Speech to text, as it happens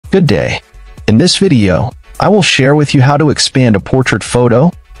Good day. In this video, I will share with you how to expand a portrait photo,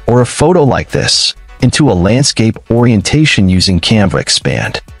 or a photo like this, into a landscape orientation using Canva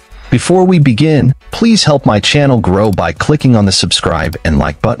Expand. Before we begin, please help my channel grow by clicking on the subscribe and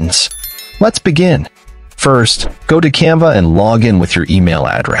like buttons. Let's begin. First, go to Canva and log in with your email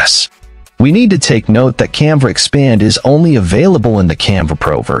address. We need to take note that Canva Expand is only available in the Canva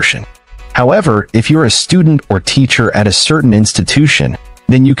Pro version. However, if you're a student or teacher at a certain institution,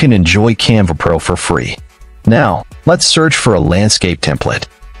 then you can enjoy Canva Pro for free. Now, let's search for a landscape template.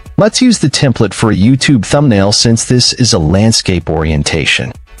 Let's use the template for a YouTube thumbnail since this is a landscape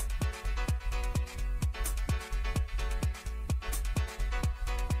orientation.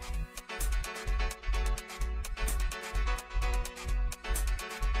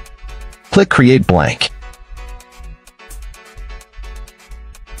 Click Create Blank.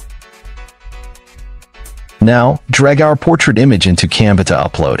 Now, drag our portrait image into Canva to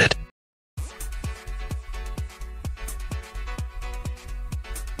upload it.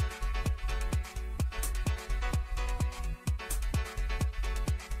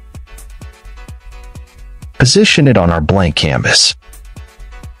 Position it on our blank canvas.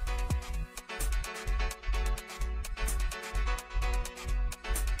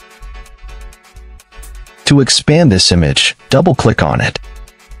 To expand this image, double-click on it.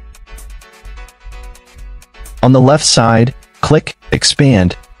 On the left side, click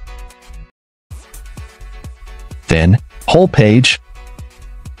Expand, then Whole Page,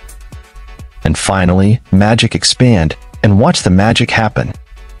 and finally, Magic Expand, and watch the magic happen.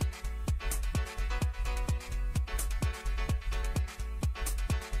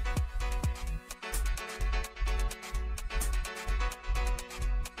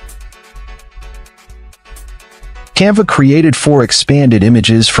 Canva created 4 expanded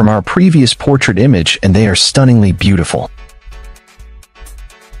images from our previous portrait image, and they are stunningly beautiful.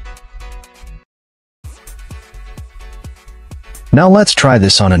 Now let's try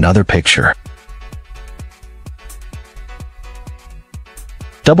this on another picture.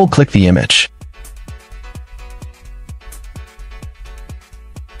 Double-click the image.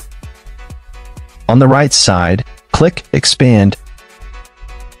 On the right side, click Expand,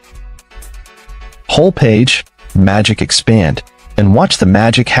 Whole Page, Magic Expand, and watch the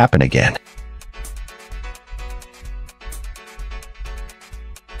magic happen again.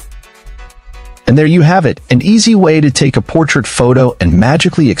 And there you have it, an easy way to take a portrait photo and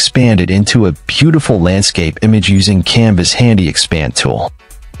magically expand it into a beautiful landscape image using Canva's handy Expand tool.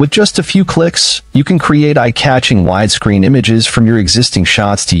 With just a few clicks, you can create eye-catching widescreen images from your existing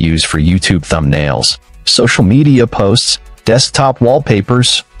shots to use for YouTube thumbnails, social media posts, desktop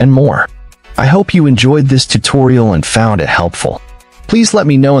wallpapers, and more. I hope you enjoyed this tutorial and found it helpful. Please let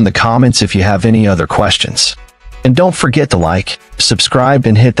me know in the comments if you have any other questions. And don't forget to like, subscribe,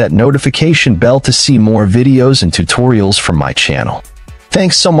 and hit that notification bell to see more videos and tutorials from my channel.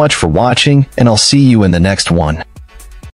 Thanks so much for watching, and I'll see you in the next one.